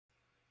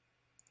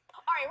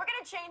right, we're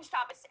going to change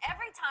topics.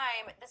 Every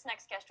time this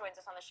next guest joins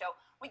us on the show,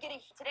 we get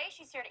today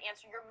she's here to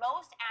answer your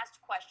most asked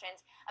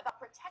questions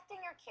about protecting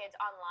your kids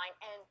online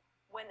and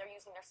when they're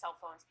using their cell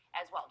phones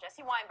as well.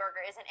 Jessie Weinberger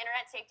is an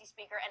internet safety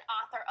speaker and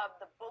author of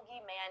The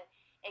Boogeyman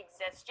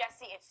Exists.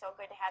 Jessie, it's so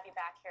good to have you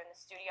back here in the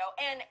studio.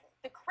 And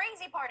the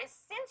crazy part is,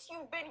 since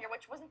you've been here,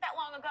 which wasn't that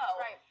long ago,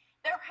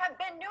 there have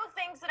been new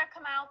things that have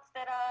come out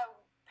that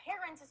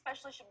parents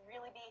especially should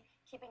really be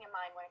keeping in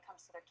mind when it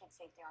comes to their kids'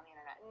 safety on the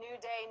internet. New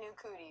day, new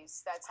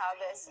cooties. That's how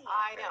this,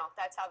 I know,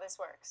 that's how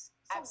this works.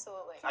 So,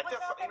 absolutely. I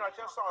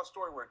just saw a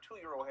story where a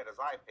 2-year-old had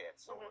his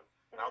iPad stolen.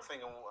 And I was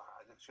thinking, well,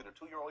 should a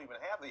 2-year-old even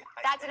have the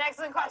iPad? That's an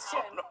excellent question.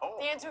 No.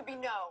 The answer would be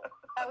no.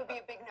 That would be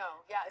a big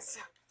no.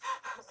 Yes.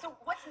 So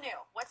what's new?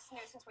 What's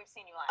new since we've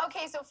seen you last?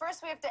 Okay, so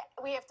first we have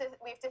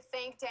to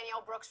thank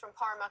Danielle Brooks from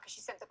Parma because she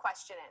sent the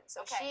question in.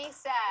 So she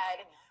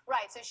said,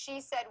 so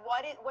she said,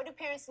 what do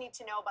parents need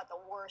to know about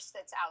the worst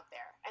that's out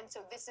there? And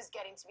so this is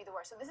getting to be the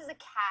worst. So this is a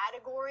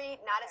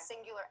category, not a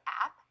singular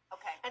app.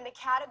 Okay. And the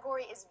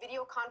category is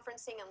video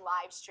conferencing and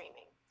live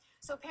streaming.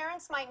 So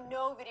parents might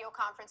know video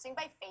conferencing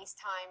by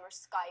FaceTime or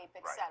Skype,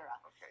 etc.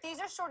 Okay. These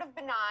are sort of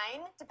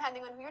benign,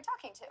 depending on who you're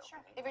talking to.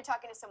 Sure. If you're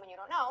talking to someone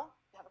you don't know,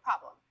 you have a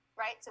problem,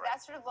 right? So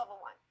that's sort of level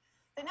one.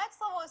 The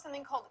next level is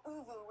something called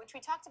ooVoo, which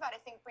we talked about,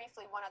 I think,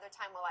 briefly one other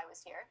time while I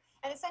was here.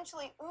 And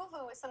essentially,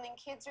 ooVoo is something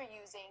kids are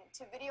using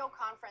to video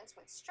conference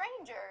with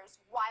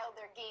strangers while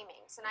they're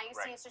gaming. So now you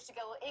see it starts to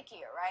get a little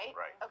ickier, right?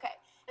 Right. Okay.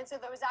 And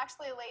so there was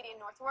actually a lady in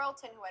North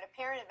Royalton who at a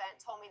parent event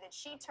told me that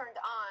she turned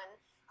on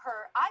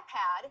her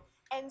iPad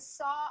and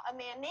saw a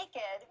man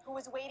naked who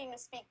was waiting to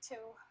speak to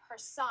her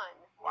son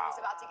who was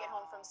about to get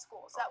home from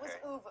school. So that was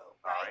ooVoo,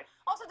 right?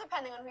 Also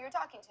depending on who you're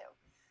talking to.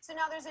 So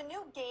now there's a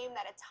new game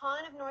that a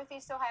ton of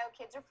Northeast Ohio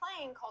kids are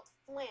playing called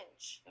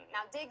Flinch.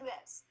 Now dig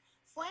this.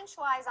 Flinch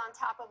lies on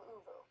top of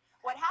ooVoo.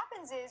 What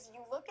happens is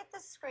you look at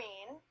the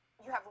screen,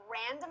 you have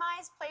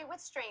randomized play with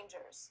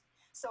strangers.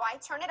 So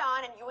I turn it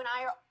on and you and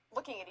I are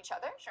looking at each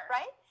other,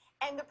 right?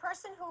 And the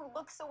person who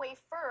looks away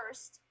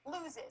first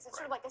loses. It's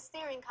sort of like a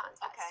staring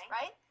contest,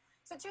 right?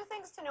 So two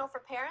things to know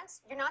for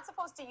parents. You're not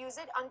supposed to use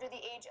it under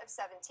the age of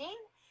 17,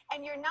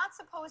 and you're not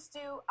supposed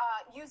to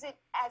use it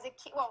as a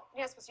kid. Well,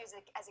 you're not supposed to use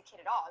it as a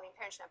kid at all. I mean,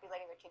 parents should not be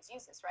letting their kids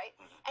use this, right?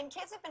 And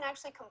kids have been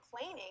actually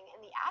complaining in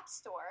the App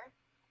Store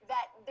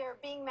that they're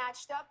being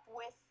matched up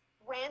with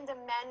random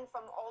men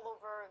from all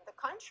over the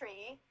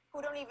country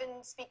who don't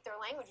even speak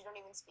their language, who don't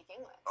even speak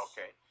English.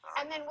 Okay.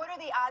 And then what are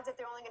the odds that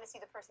they're only going to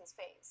see the person's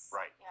face?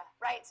 Right. Yeah.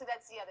 Right? So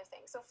that's the other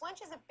thing. So Flinch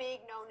is a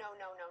big no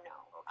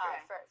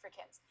for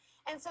kids.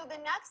 And so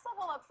the next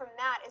level up from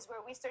that is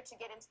where we start to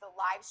get into the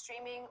live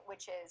streaming,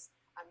 which is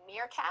a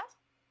Meerkat,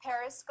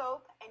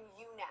 Periscope, and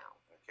YouNow.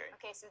 Okay.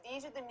 Okay, so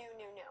these are the new.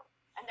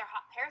 And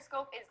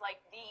Periscope is like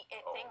the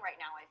thing right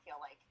now, I feel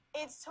like.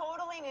 It's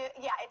totally new.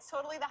 Yeah, it's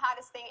totally the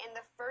hottest thing. In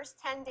the first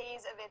 10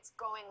 days of its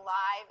going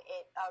live,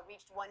 it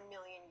reached 1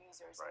 million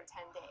users in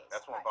 10 days.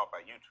 That's one bought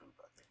by YouTube,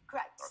 I think.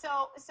 Correct.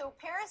 So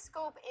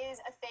Periscope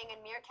is a thing, and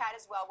Meerkat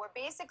as well, where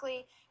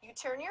basically you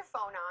turn your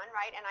phone on,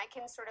 right? And I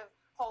can sort of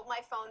hold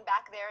my phone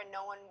back there and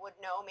no one would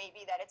know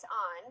maybe that it's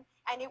on,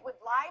 and it would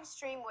live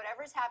stream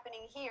whatever's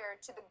happening here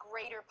to the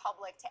greater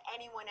public, to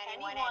anyone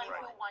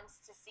who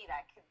wants to see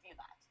that could view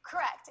that.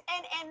 Correct.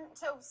 And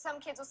so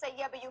some kids will say,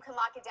 yeah, but you can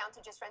lock it down to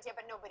just friends. Yeah,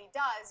 but nobody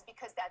does,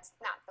 because that's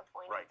not the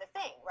point of the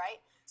thing,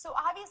 right? So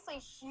obviously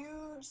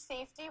huge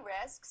safety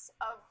risks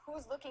of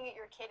who's looking at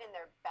your kid in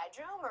their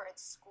bedroom or at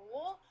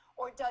school,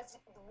 or does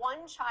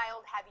one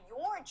child have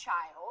your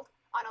child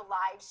on a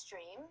live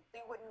stream?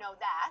 You wouldn't know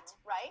that,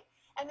 right?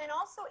 And then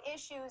also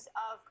issues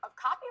of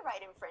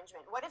copyright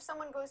infringement. What if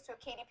someone goes to a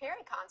Katy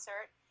Perry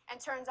concert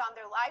and turns on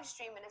their live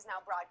stream and is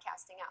now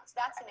broadcasting out?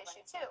 So that's an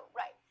issue too,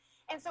 right?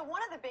 And so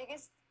one of the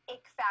biggest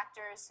ick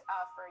factors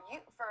for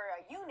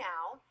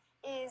YouNow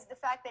is the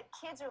fact that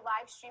kids are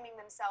live streaming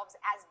themselves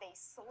as they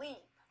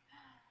sleep.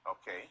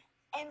 Okay.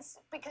 And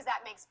because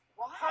that makes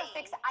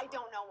perfect. I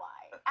don't know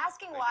why.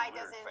 Asking why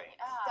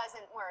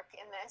doesn't work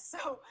in this.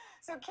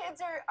 So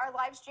kids are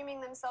live streaming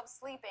themselves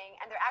sleeping,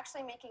 and they're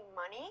actually making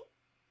money.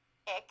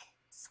 Ick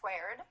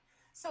squared.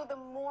 So the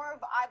more of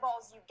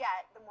eyeballs you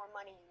get, the more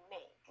money you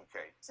make.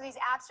 Okay. So these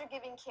apps are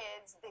giving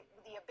kids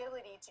the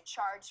ability to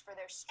charge for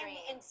their streams.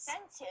 And the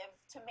incentive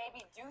to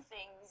maybe do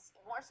things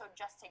more so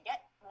just to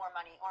get more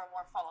money or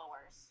more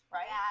followers,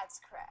 right? That's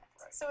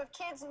correct. Right. So if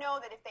kids know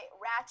that if they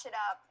ratchet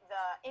up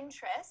the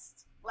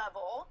interest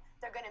level,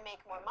 they're going to make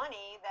more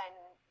money, then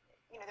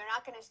they're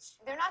not going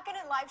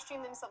to live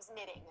stream themselves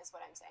knitting, is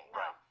what I'm saying.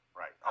 Right.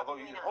 Right. Although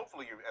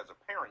hopefully as a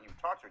parent, you've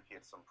taught your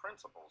kids some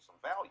principles,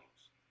 some values.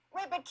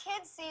 Right, but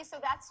kids see,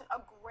 so that's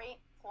a great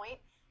point.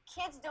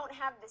 Kids don't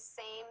have the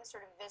same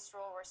sort of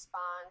visceral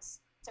response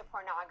to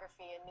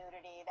pornography and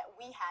nudity that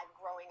we had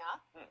growing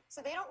up.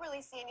 So they don't really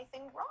see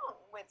anything wrong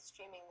with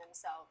streaming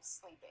themselves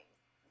sleeping.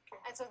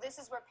 Okay. And so this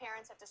is where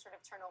parents have to sort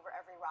of turn over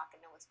every rock and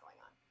know what's going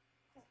on.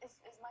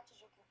 As much as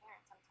you can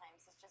parent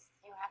sometimes, it's just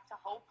you have to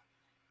hope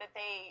that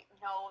they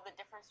know the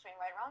difference between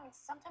right and wrong. And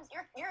sometimes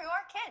you're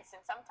your kids, and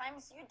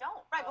sometimes you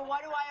don't. Right, know but the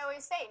what do I difference.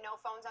 always say? No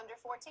phones under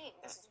 14.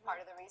 This is part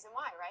of the reason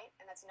why, right?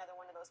 And that's another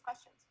one of those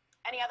questions.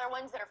 Any other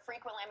ones that are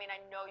frequently? I mean, I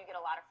know you get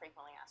a lot of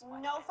frequently asked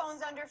questions. No phones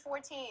under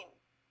 14.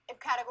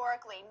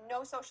 Categorically,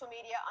 no social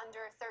media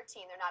under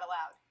 13. They're not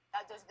allowed.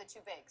 Those are the two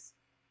bigs.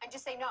 And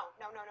just say no,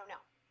 no, no, no, no.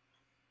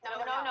 No,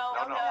 no, no,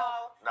 no,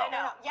 No.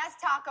 no. Yes,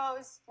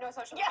 tacos. No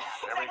social media.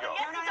 Yeah, There we exactly. go.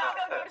 Yes, No, no,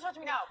 taco, no. go to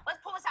social media. No. Let's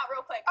pull this out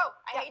real quick. Oh,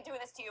 I yeah. hate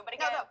doing this to you, but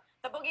No, again, no.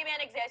 the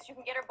Boogeyman exists. You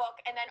can get her book,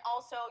 and then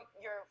also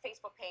your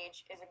Facebook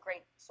page is a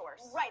great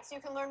source. Right, so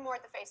you can learn more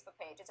at the Facebook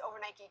page. It's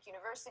Overnight Geek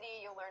University.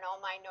 You'll learn all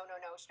my no, no,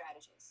 no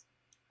strategies.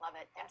 Love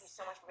it. Thank you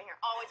so much for being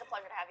here. Always a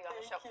pleasure to have you on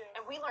the show. Thank you.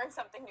 And we learn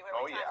something new every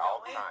Oh time. yeah,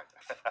 all don't the we? time.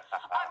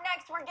 Up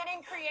next, we're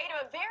getting creative.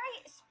 A very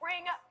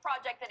spring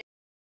project that